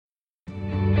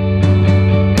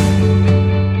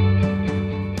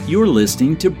You're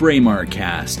listening to Braemar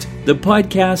Cast, the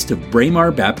podcast of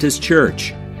Braemar Baptist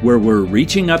Church, where we're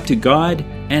reaching up to God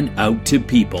and out to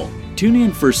people. Tune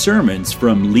in for sermons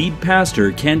from lead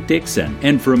pastor Kent Dixon,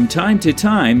 and from time to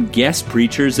time, guest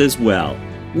preachers as well.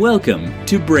 Welcome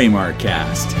to Braemar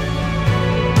Cast.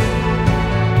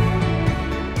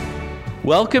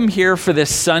 Welcome here for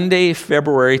this Sunday,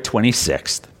 February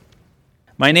 26th.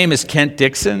 My name is Kent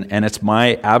Dixon, and it's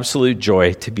my absolute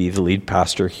joy to be the lead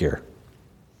pastor here.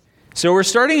 So we're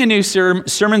starting a new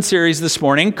sermon series this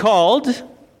morning called,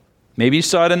 maybe you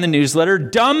saw it in the newsletter,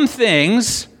 Dumb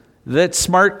Things That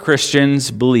Smart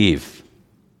Christians Believe.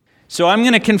 So I'm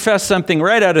going to confess something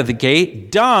right out of the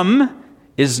gate. Dumb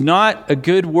is not a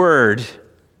good word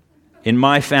in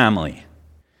my family.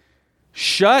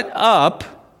 Shut up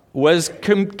was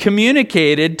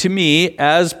communicated to me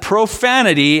as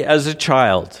profanity as a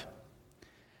child.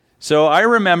 So I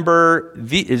remember,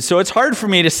 so it's hard for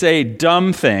me to say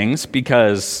dumb things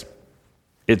because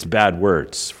it's bad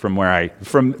words from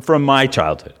my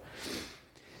childhood.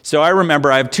 So I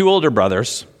remember I have two older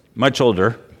brothers, much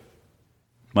older.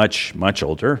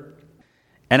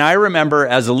 And I remember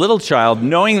as a little child,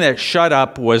 knowing that shut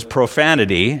up was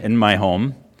profanity in my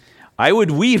home, I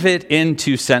would weave it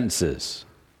into sentences.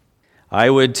 I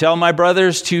would tell my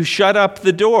brothers to shut up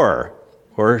the door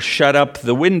or shut up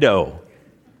the window.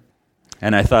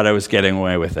 And I thought I was getting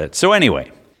away with it. So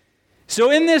anyway,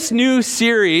 in this new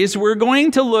series, we're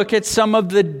going to look at some of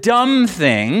the dumb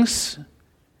things,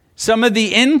 some of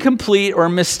the incomplete or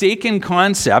mistaken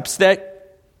concepts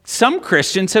that some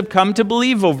Christians have come to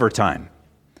believe over time.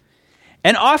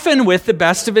 And often with the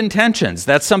best of intentions.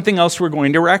 That's something else we're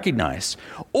going to recognize.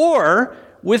 Or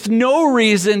with no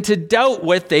reason to doubt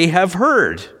what they have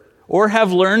heard or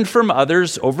have learned from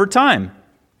others over time.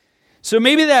 So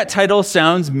maybe that title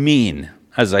sounds mean,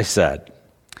 as I said.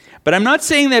 But I'm not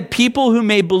saying that people who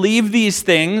may believe these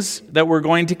things that we're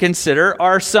going to consider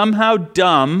are somehow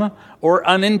dumb or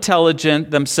unintelligent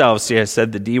themselves. See, I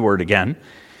said the D word again.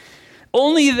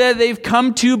 Only that they've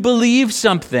come to believe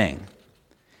something.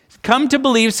 Come to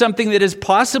believe something that is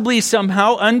possibly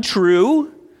somehow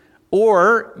untrue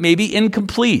or maybe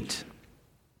incomplete.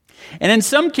 And in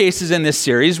some cases in this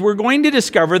series, we're going to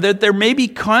discover that there may be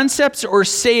concepts or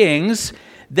sayings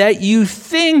that you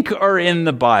think are in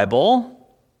the Bible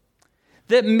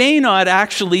that may not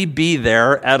actually be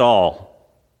there at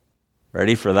all.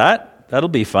 Ready for that? That'll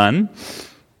be fun.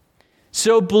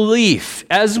 So belief.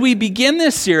 As we begin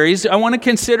this series, I want to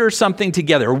consider something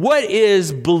together. What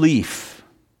is belief?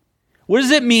 What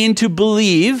does it mean to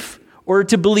believe or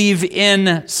to believe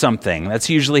in something? That's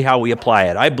usually how we apply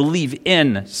it. I believe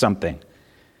in something.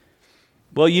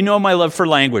 Well, you know my love for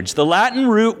language. The Latin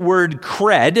root word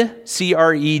cred,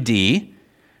 C-R-E-D,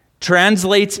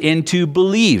 translates into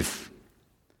believe.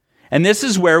 And this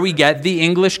is where we get the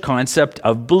English concept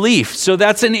of belief. So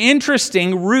that's an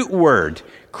interesting root word,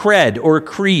 cred or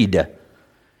creed.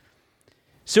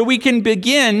 So we can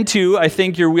begin to, I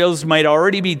think your wheels might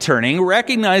already be turning,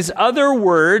 recognize other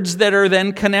words that are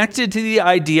then connected to the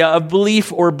idea of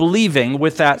belief or believing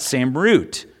with that same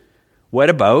root. What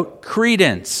about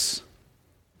credence?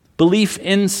 Belief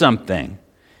in something.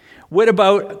 What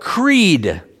about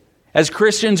creed? As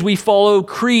Christians, we follow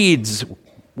creeds,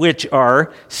 which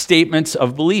are statements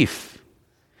of belief.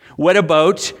 What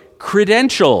about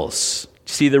credentials?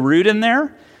 See the root in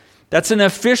there? That's an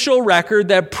official record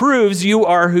that proves you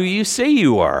are who you say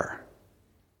you are.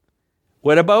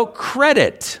 What about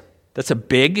credit? That's a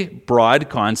big, broad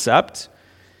concept.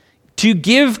 To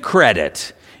give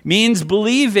credit means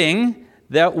believing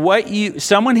that what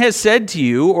someone has said to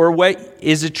you or what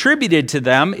is attributed to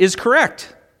them is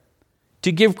correct.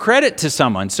 To give credit to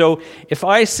someone. So if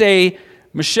I say,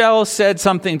 Michelle said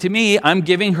something to me, I'm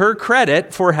giving her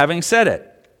credit for having said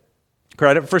it.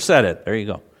 Credit for said it. There you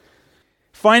go.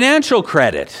 Financial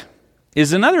credit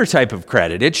is another type of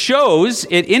credit. It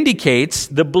indicates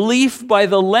the belief by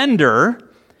the lender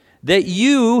that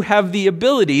you have the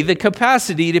ability, the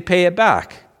capacity to pay it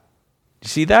back. You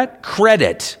see that?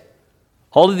 Credit.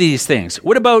 All of these things.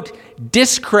 What about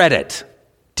discredit?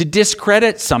 To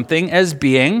discredit something as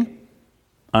being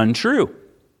untrue,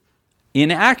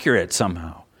 inaccurate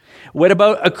somehow. What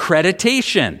about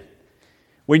accreditation?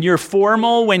 When you're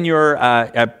formal, when you're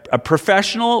a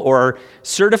professional or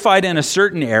certified in a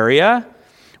certain area,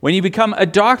 when you become a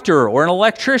doctor or an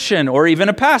electrician or even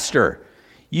a pastor,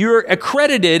 you're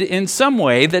accredited in some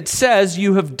way that says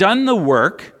you have done the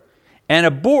work, and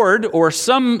a board or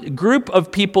some group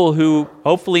of people who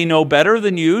hopefully know better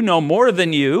than you, know more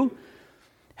than you,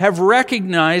 have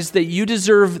recognized that you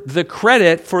deserve the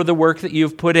credit for the work that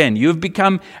you've put in. You've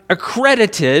become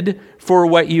accredited for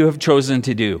what you have chosen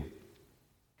to do.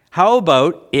 How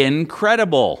about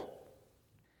incredible?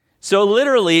 So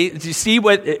literally, you see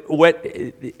what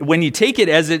when you take it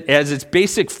as its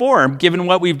basic form, given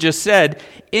what we've just said,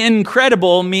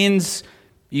 incredible means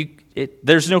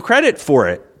there's no credit for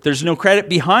it. There's no credit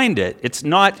behind it. It's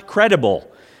not credible.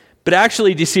 But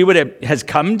actually, do you see what it has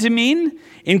come to mean?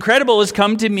 Incredible has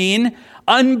come to mean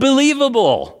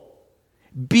unbelievable,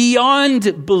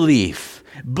 beyond belief,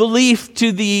 belief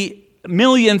to the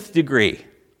millionth degree.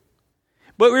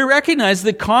 But we recognize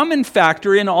the common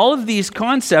factor in all of these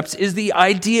concepts is the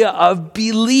idea of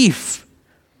belief,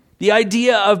 the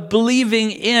idea of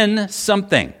believing in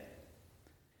something.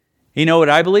 You know what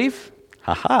I believe?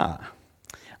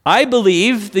 I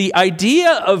believe the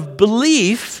idea of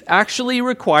belief actually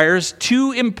requires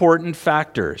two important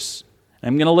factors.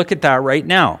 I'm going to look at that right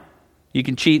now. You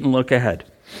can cheat and look ahead.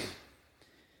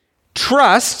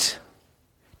 Trust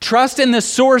in the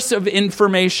source of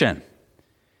information.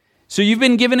 So you've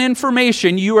been given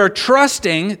information. You are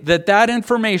trusting that that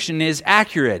information is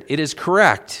accurate. It is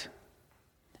correct.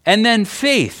 And then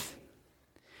faith.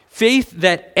 Faith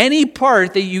that any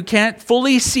part that you can't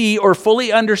fully see or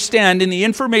fully understand in the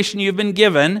information you've been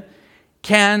given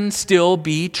can still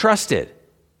be trusted.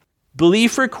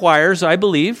 Belief requires, I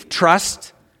believe,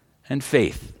 trust and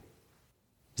faith.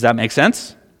 Does that make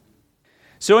sense?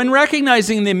 So in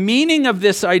recognizing the meaning of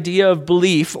this idea of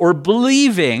belief or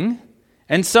believing,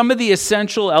 and some of the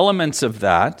essential elements of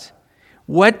that,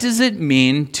 what does it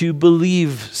mean to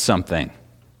believe something?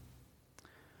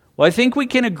 Well, I think we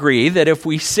can agree that if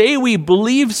we say we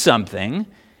believe something,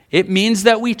 it means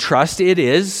that we trust it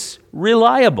is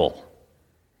reliable.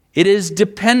 It is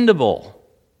dependable.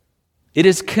 It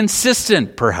is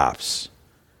consistent, perhaps.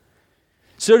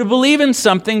 So to believe in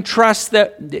something suggests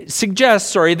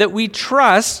that we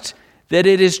trust that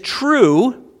it is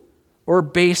true or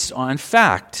based on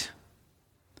fact.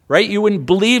 Right? You wouldn't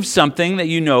believe something that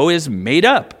you know is made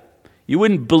up. You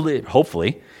wouldn't believe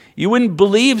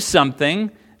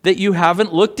something that you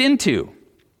haven't looked into.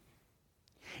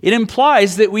 It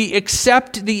implies that we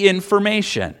accept the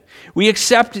information. We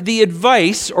accept the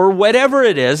advice or whatever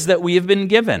it is that we have been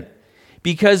given.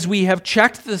 Because we have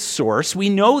checked the source, we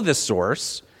know the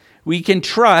source, we can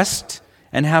trust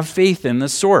and have faith in the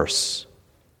source.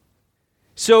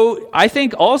 So I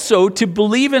think also to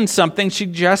believe in something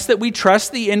suggests that we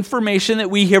trust the information that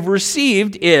we have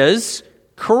received is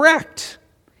correct.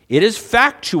 It is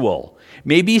factual,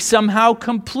 maybe somehow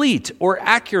complete or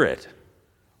accurate,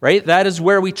 right? That is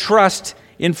where we trust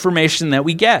information that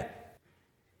we get.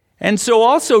 And so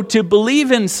also to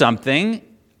believe in something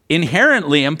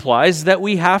inherently implies that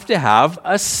we have to have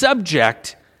a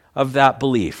subject of that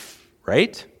belief,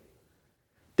 right?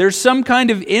 There's some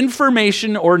kind of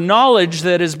information or knowledge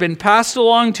that has been passed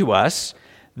along to us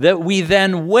that we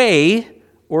then weigh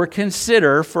or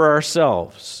consider for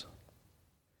ourselves.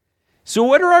 So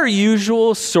what are our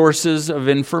usual sources of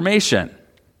information?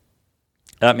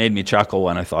 That made me chuckle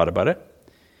when I thought about it.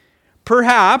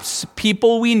 Perhaps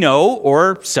people we know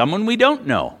or someone we don't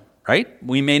know, right?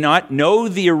 We may not know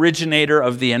the originator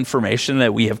of the information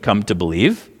that we have come to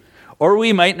believe, or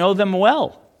we might know them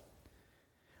well.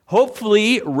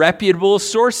 Hopefully reputable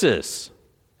sources,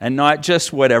 and not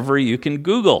just whatever you can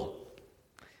Google.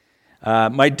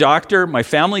 My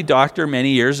family doctor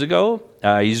many years ago,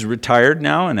 he's retired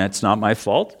now, and that's not my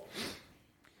fault.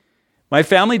 My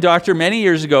family doctor many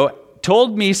years ago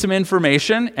told me some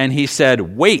information, and he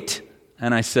said, "Wait."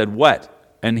 And I said,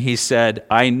 "What?" And he said,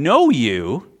 "I know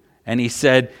you." And he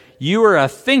said, "You are a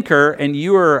thinker, and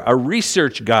you are a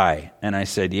research guy." And I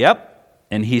said, "Yep."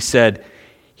 And he said,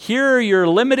 "Here are your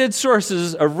limited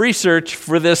sources of research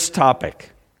for this topic."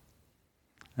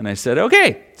 And I said,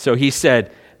 "Okay." So he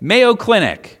said, "Mayo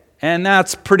Clinic," and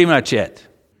that's pretty much it.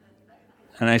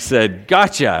 And I said,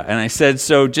 "Gotcha." And I said,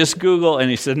 "So just Google." And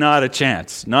he said, "Not a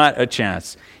chance, not a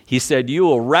chance." He said, "You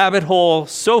will rabbit hole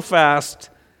so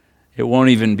fast, it won't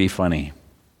even be funny."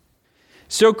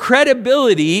 So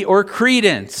credibility or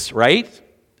credence, right?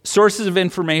 Sources of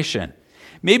information.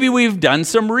 Maybe we've done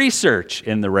some research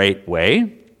in the right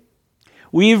way.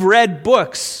 We've read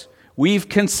books. We've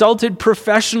consulted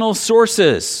professional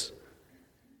sources.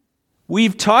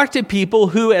 We've talked to people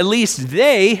who at least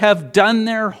they have done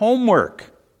their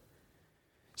homework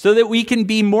so that we can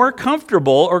be more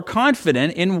comfortable or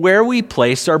confident in where we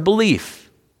place our belief.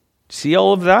 See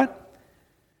all of that?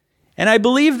 And I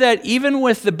believe that even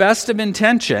with the best of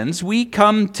intentions, we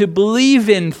come to believe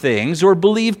in things or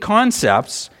believe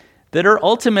concepts that are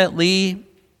ultimately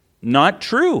not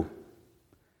true.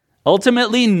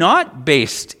 ultimately not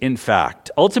based in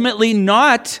fact, ultimately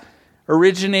not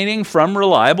originating from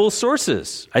reliable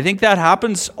sources. I think that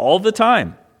happens all the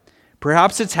time.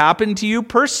 Perhaps it's happened to you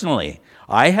personally.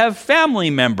 I have family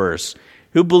members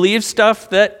who believe stuff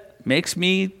that makes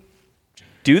me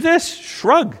do this,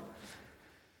 shrug.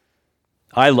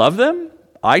 I love them.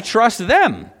 I trust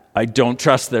them. I don't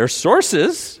trust their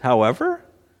sources, however.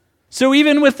 So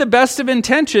even with the best of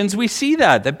intentions, we see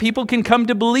that people can come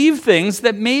to believe things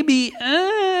that maybe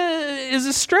is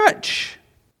a stretch.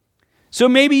 So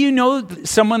maybe you know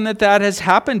someone that has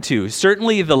happened to.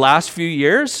 Certainly the last few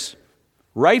years,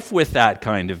 rife with that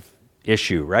kind of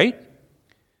issue, right?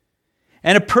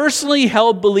 And a personally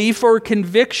held belief or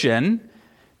conviction,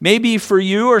 maybe for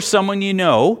you or someone you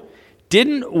know,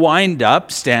 didn't wind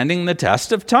up standing the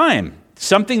test of time.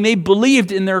 Something they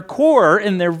believed in their core,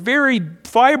 in their very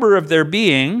fiber of their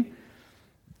being,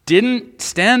 didn't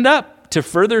stand up to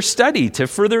further study, to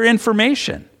further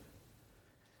information.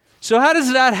 So how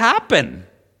does that happen?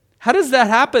 How does that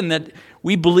happen that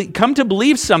we come to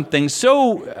believe something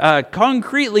so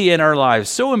concretely in our lives,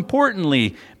 so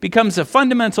importantly, becomes a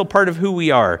fundamental part of who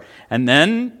we are, and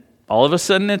then all of a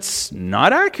sudden it's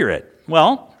not accurate?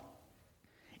 Well,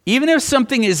 even if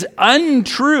something is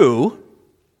untrue,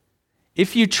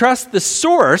 if you trust the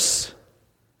source,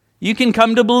 you can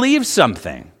come to believe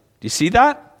something. Do you see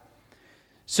that?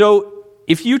 So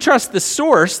if you trust the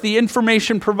source, the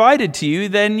information provided to you,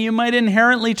 then you might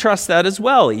inherently trust that as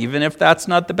well, even if that's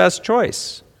not the best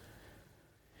choice.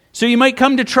 So you might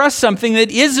come to trust something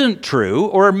that isn't true,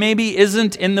 or maybe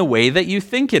isn't in the way that you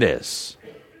think it is.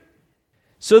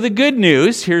 So the good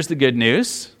news, here's the good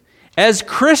news. As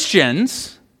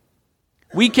Christians,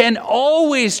 we can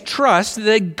always trust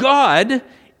that God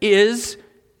is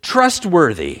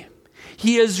trustworthy.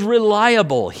 He is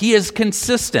reliable. He is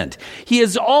consistent. He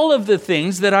is all of the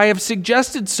things that I have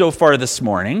suggested so far this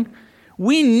morning.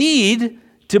 We need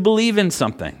to believe in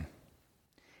something.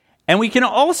 And we can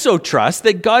also trust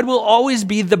that God will always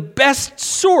be the best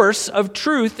source of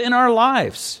truth in our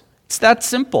lives. It's that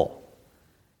simple.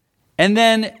 And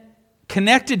then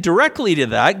connected directly to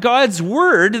that, God's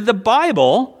Word, the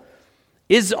Bible,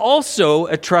 is also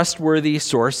a trustworthy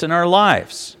source in our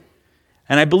lives.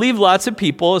 And I believe lots of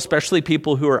people, especially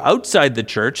people who are outside the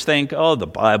church, think, oh, the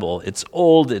Bible, it's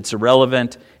old, it's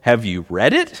irrelevant. Have you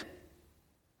read it?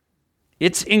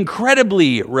 It's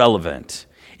incredibly relevant.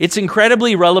 It's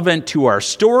incredibly relevant to our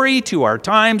story, to our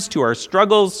times, to our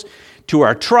struggles, to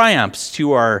our triumphs,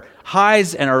 to our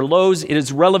highs and our lows. It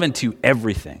is relevant to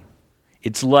everything.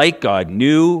 It's like God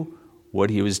knew what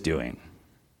he was doing.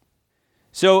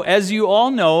 So as you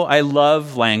all know, I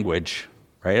love language,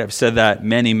 right? I've said that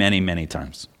many, many, many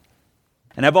times.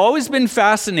 And I've always been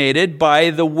fascinated by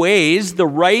the ways the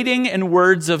writing and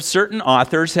words of certain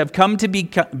authors have come to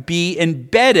be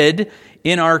embedded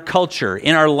in our culture,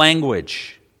 in our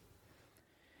language.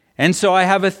 And so I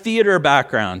have a theater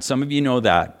background. Some of you know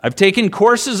that. I've taken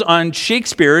courses on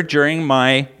Shakespeare during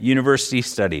my university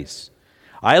studies.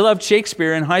 I loved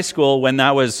Shakespeare in high school when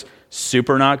that was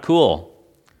super not cool.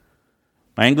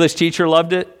 My English teacher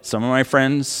loved it. Some of my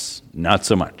friends, not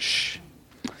so much.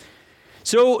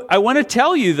 So I want to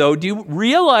tell you, though, do you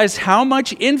realize how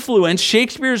much influence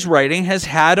Shakespeare's writing has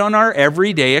had on our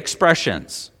everyday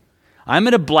expressions? I'm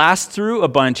going to blast through a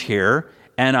bunch here,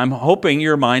 and I'm hoping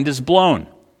your mind is blown.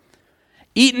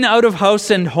 Eaten out of house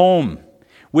and home,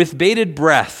 with bated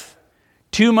breath,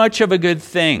 too much of a good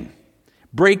thing,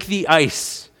 break the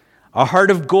ice, a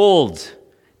heart of gold,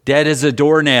 dead as a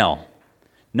doornail,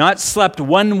 not slept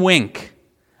one wink,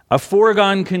 a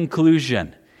foregone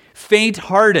conclusion,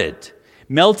 faint-hearted,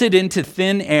 melted into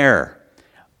thin air,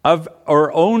 of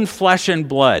our own flesh and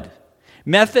blood,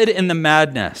 method in the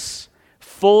madness,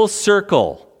 full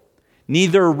circle,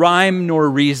 neither rhyme nor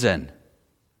reason.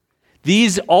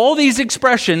 All these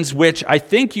expressions, which I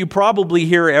think you probably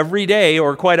hear every day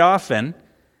or quite often,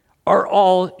 are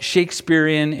all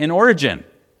Shakespearean in origin.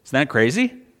 Isn't that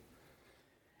crazy?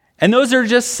 And those are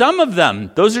just some of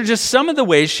them. Those are just some of the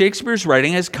ways Shakespeare's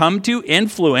writing has come to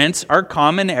influence our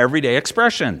common everyday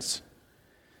expressions.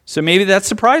 So maybe that's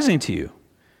surprising to you.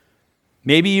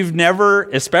 Maybe you've never,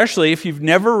 especially if you've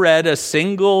never read a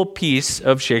single piece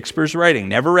of Shakespeare's writing,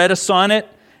 never read a sonnet,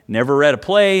 never read a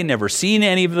play, never seen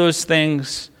any of those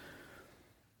things,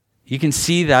 you can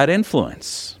see that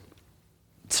influence.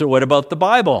 So what about the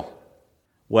Bible?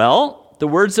 Well, the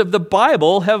words of the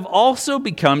Bible have also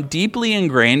become deeply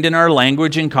ingrained in our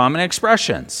language and common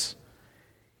expressions.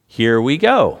 Here we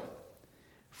go.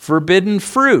 Forbidden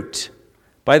fruit,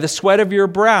 by the sweat of your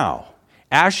brow,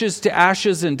 ashes to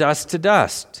ashes and dust to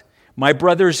dust, my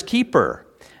brother's keeper,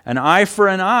 an eye for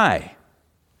an eye,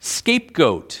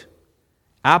 scapegoat,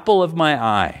 apple of my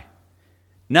eye,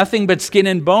 nothing but skin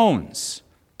and bones,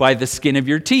 by the skin of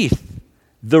your teeth,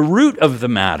 the root of the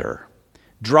matter,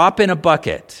 drop in a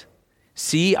bucket,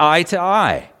 see eye to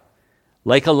eye,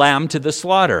 like a lamb to the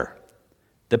slaughter,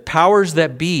 the powers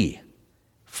that be,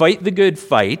 fight the good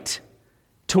fight,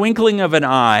 twinkling of an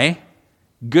eye,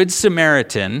 good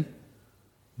Samaritan,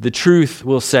 the truth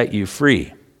will set you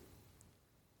free.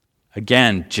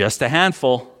 Again, just a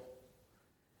handful,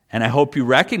 and I hope you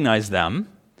recognize them.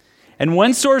 And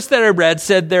one source that I read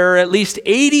said there are at least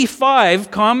 85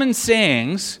 common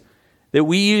sayings that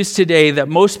we use today that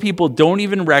most people don't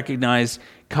even recognize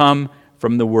come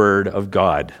from the Word of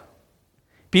God.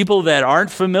 People that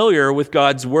aren't familiar with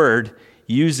God's Word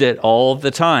use it all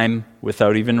the time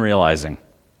without even realizing.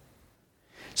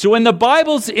 So when the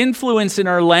Bible's influence in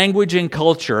our language and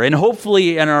culture, and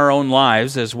hopefully in our own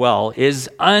lives as well, is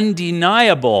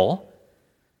undeniable,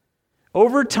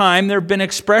 over time there have been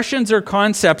expressions or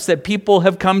concepts that people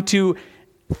have come to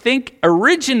think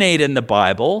originate in the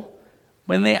Bible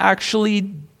when they actually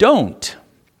don't.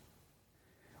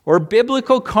 Or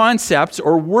biblical concepts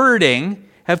or wording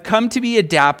have come to be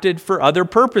adapted for other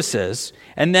purposes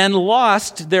and then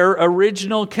lost their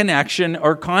original connection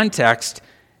or context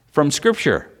from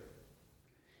Scripture.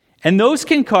 And those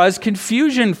can cause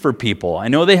confusion for people. I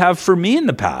know they have for me in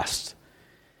the past.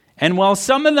 And while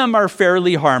some of them are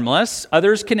fairly harmless,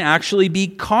 others can actually be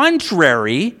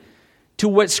contrary to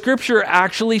what Scripture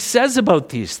actually says about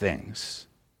these things.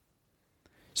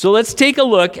 So let's take a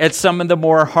look at some of the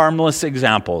more harmless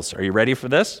examples. Are you ready for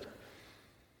this?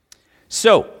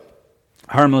 So,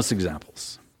 harmless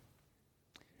examples.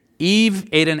 Eve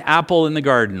ate an apple in the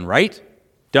garden, right?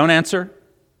 Don't answer.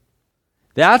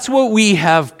 That's what we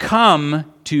have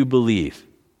come to believe.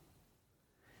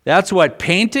 That's what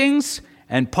paintings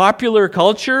and popular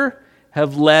culture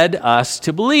have led us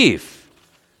to believe.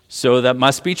 So that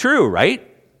must be true, right?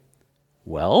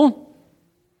 Well,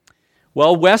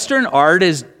 Western art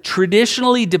has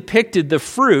traditionally depicted the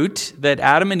fruit that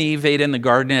Adam and Eve ate in the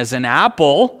garden as an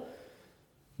apple.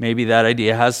 Maybe that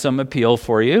idea has some appeal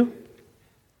for you.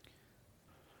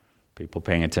 People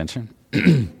paying attention.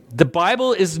 The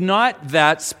Bible is not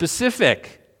that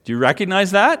specific. Do you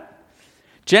recognize that?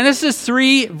 Genesis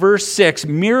 3, verse 6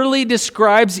 merely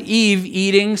describes Eve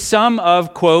eating some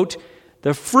of, quote,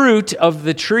 the fruit of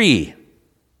the tree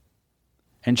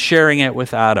and sharing it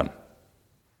with Adam.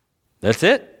 That's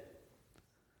it.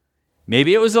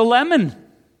 Maybe it was a lemon.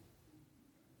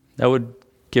 That would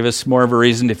give us more of a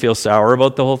reason to feel sour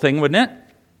about the whole thing, wouldn't it?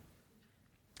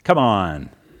 Come on.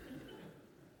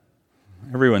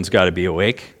 Everyone's got to be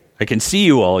awake. I can see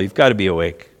you all. You've got to be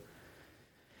awake.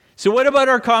 So what about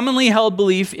our commonly held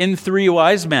belief in three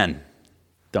wise men?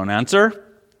 Don't answer.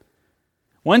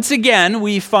 Once again,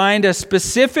 we find a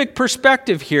specific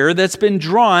perspective here that's been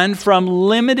drawn from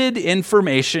limited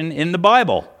information in the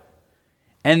Bible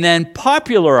and then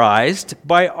popularized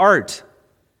by art.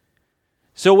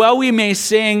 So while we may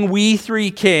sing We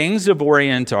Three Kings of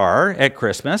Orient Are at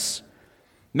Christmas,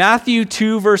 Matthew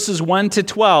 2 verses 1 to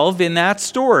 12, in that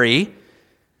story,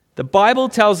 the Bible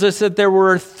tells us that there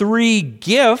were three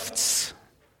gifts,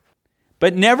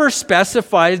 but never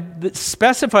specifies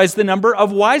the number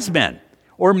of wise men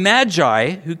or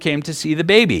magi who came to see the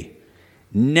baby.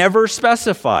 Never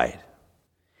specified.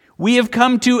 We have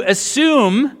come to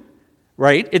assume,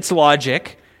 right, it's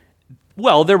logic,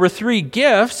 well, there were three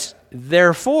gifts,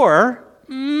 therefore,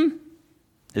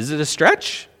 is it a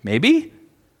stretch? Maybe.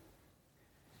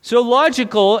 So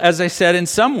logical, as I said, in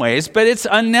some ways, but it's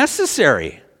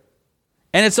unnecessary.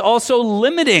 And it's also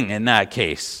limiting in that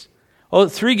case. Oh,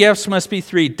 three gifts must be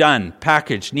three, done,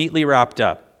 packaged, neatly wrapped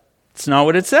up. It's not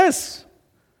what it says.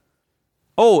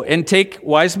 Oh, and take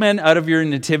wise men out of your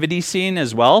nativity scene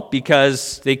as well,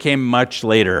 because they came much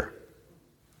later.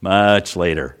 Much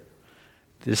later.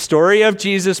 The story of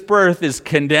Jesus' birth is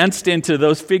condensed into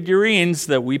those figurines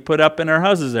that we put up in our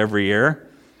houses every year.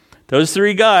 Those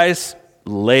three guys,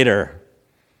 later.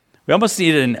 We almost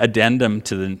need an addendum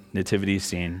to the nativity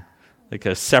scene, like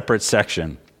a separate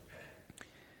section.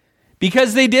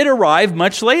 Because they did arrive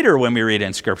much later when we read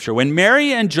in Scripture, when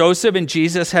Mary and Joseph and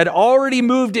Jesus had already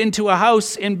moved into a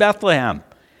house in Bethlehem.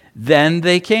 Then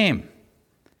they came.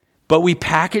 But we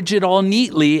package it all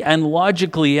neatly and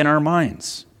logically in our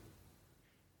minds.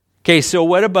 Okay, so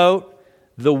what about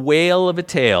the whale of a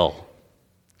tale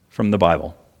from the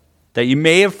Bible that you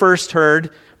may have first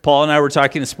heard? Paul and I were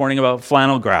talking this morning about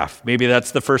flannel graph. Maybe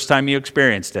that's the first time you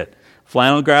experienced it.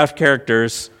 Flannel graph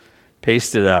characters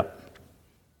pasted up.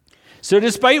 So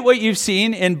despite what you've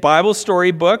seen in Bible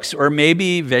story books or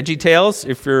maybe Veggie Tales,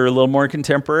 if you're a little more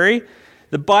contemporary,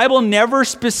 the Bible never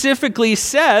specifically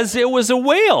says it was a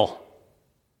whale.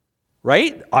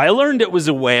 Right? I learned it was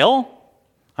a whale.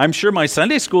 I'm sure my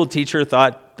Sunday school teacher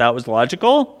thought that was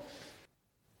logical.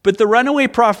 But the runaway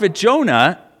prophet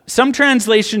Jonah, some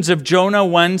translations of Jonah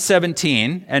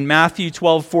 1:17 and Matthew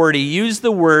 12:40 use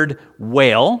the word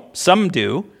whale. Some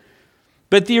do.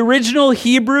 But the original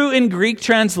Hebrew and Greek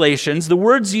translations, the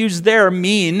words used there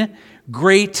mean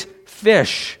great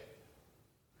fish.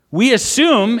 We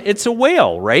assume it's a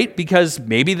whale, right? Because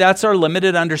maybe that's our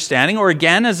limited understanding. Or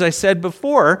again, as I said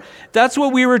before, that's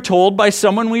what we were told by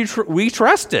someone we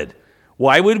trusted.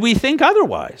 Why would we think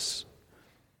otherwise?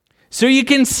 So you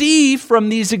can see from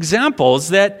these examples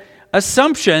that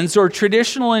assumptions or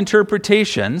traditional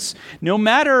interpretations, no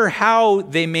matter how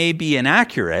they may be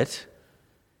inaccurate,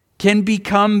 can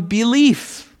become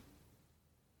belief,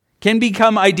 can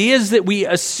become ideas that we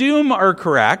assume are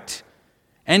correct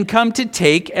and come to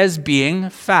take as being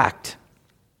fact.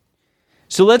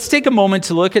 So let's take a moment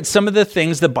to look at some of the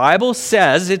things the Bible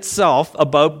says itself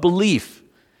about belief.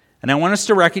 And I want us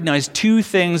to recognize two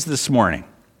things this morning.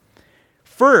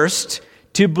 First,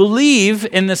 to believe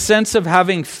in the sense of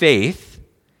having faith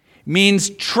means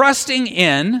trusting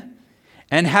in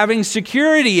and having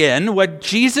security in who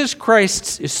Jesus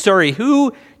Christ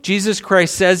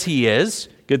says he is.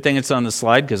 Good thing it's on the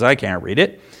slide because I can't read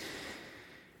it.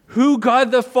 Who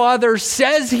God the Father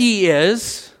says he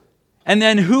is, and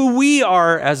then who we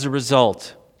are as a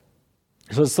result.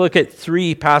 So let's look at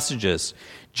three passages.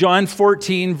 John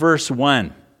 14, verse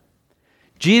 1.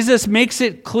 Jesus makes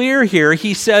it clear here.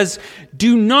 He says,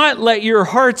 "Do not let your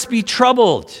hearts be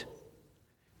troubled.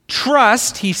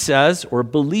 Trust," he says, or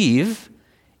believe,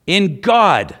 "in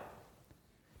God.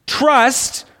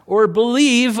 Trust or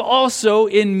believe also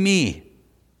in me."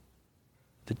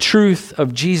 The truth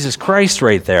of Jesus Christ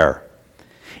right there.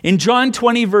 In John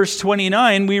 20, verse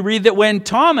 29, we read that when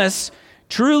Thomas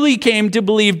truly came to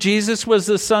believe Jesus was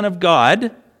the Son of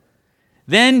God,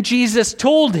 then Jesus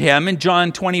told him in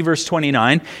John 20, verse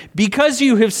 29, "Because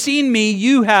you have seen me,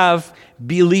 you have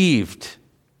believed."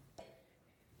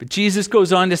 But Jesus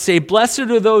goes on to say, "Blessed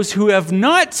are those who have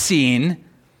not seen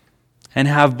and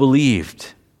have believed."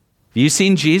 Have you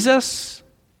seen Jesus?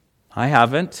 I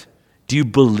haven't. Do you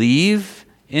believe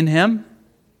in him?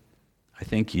 I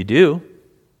think you do.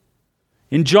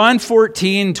 In John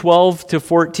 14, 12 to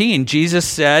 14, Jesus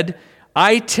said,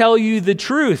 "I tell you the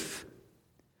truth.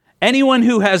 Anyone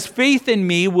who has faith in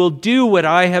me will do what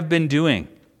I have been doing.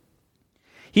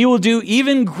 He will do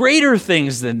even greater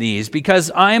things than these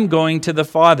because I am going to the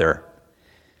Father.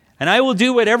 And I will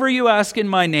do whatever you ask in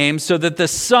my name so that the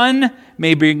Son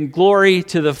may bring glory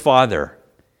to the Father.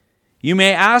 You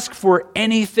may ask for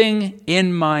anything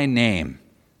in my name,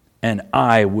 and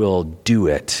I will do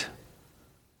it."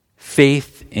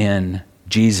 Faith in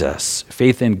Jesus,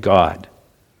 faith in God.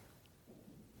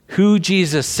 Who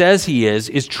Jesus says he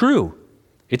is true.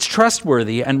 It's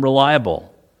trustworthy and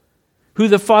reliable. Who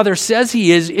the Father says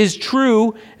he is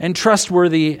true and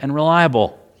trustworthy and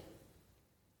reliable.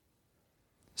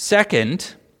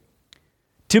 Second,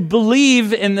 to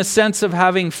believe in the sense of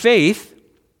having faith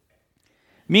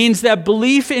means that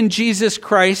belief in Jesus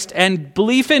Christ and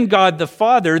belief in God the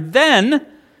Father then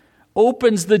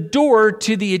opens the door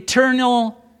to the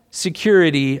eternal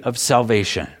security of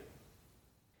salvation.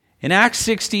 In Acts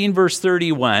 16, verse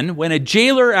 31, when a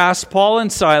jailer asked Paul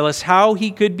and Silas how he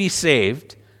could be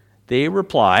saved, they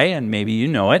reply, and maybe you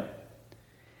know it,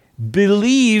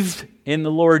 "Believe in the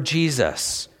Lord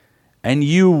Jesus, and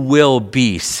you will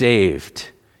be saved,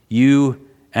 you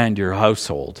and your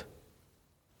household."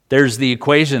 There's the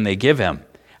equation they give him.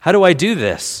 How do I do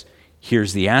this?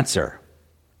 Here's the answer.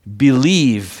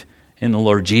 Believe in the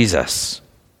Lord Jesus.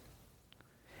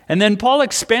 And then Paul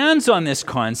expands on this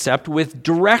concept with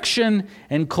direction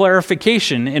and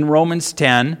clarification in Romans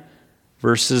 10,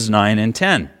 verses 9 and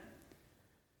 10,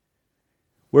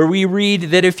 where we read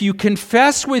that if you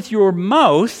confess with your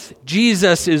mouth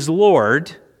Jesus is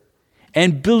Lord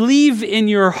and believe in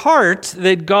your heart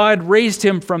that God raised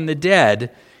him from the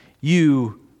dead,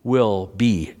 you will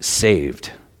be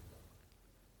saved.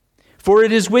 For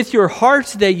it is with your heart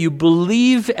that you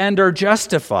believe and are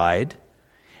justified,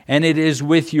 and it is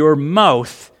with your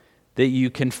mouth that you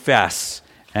confess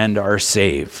and are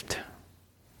saved.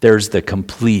 There's the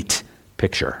complete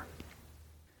picture.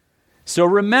 So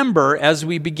remember, as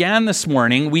we began this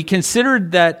morning, we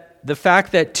considered that the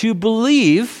fact that to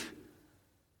believe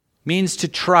means to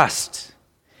trust.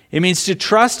 It means to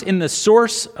trust in the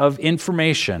source of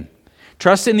information.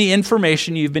 Trust in the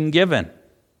information you've been given.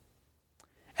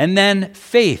 And then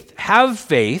faith. Have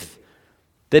faith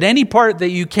that any part that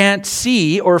you can't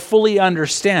see or fully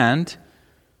understand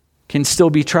can still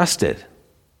be trusted.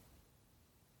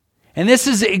 And this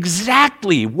is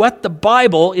exactly what the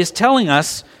Bible is telling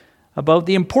us about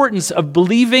the importance of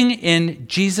believing in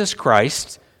Jesus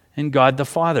Christ and God the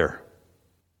Father.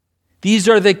 These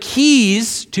are the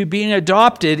keys to being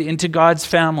adopted into God's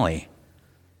family.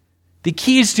 The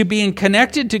keys to being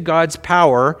connected to God's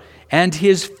power and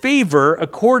His favor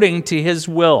according to His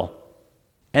will.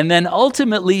 And then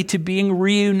ultimately to being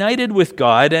reunited with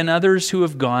God and others who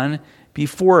have gone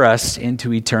before us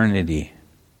into eternity.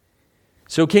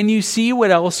 So can you see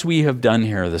what else we have done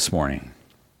here this morning?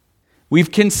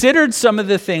 We've considered some of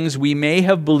the things we may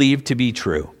have believed to be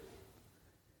true.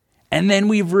 And then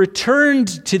we've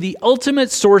returned to the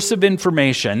ultimate source of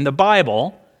information, the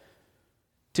Bible,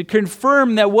 to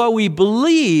confirm that what we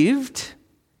believed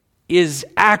is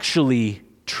actually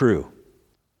true.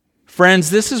 Friends,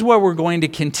 this is what we're going to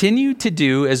continue to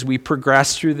do as we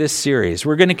progress through this series.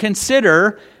 We're going to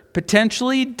consider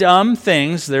potentially dumb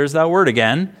things, there's that word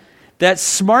again, that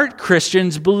smart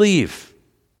Christians believe.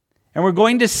 And we're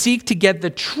going to seek to get the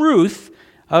truth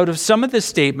out of some of the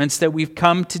statements that we've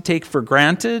come to take for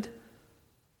granted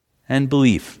and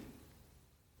believe.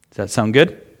 Does that sound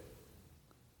good?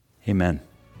 Amen.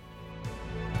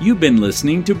 You've been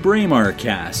listening to Braemar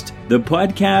Cast, the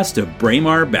podcast of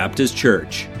Braemar Baptist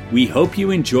Church. We hope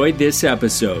you enjoyed this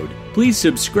episode. Please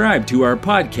subscribe to our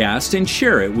podcast and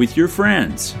share it with your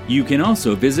friends. You can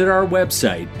also visit our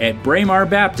website at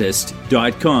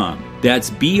braemarbaptist.com. That's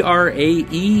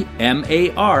BRAEMAR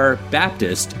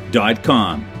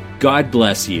Baptist.com. God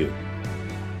bless you.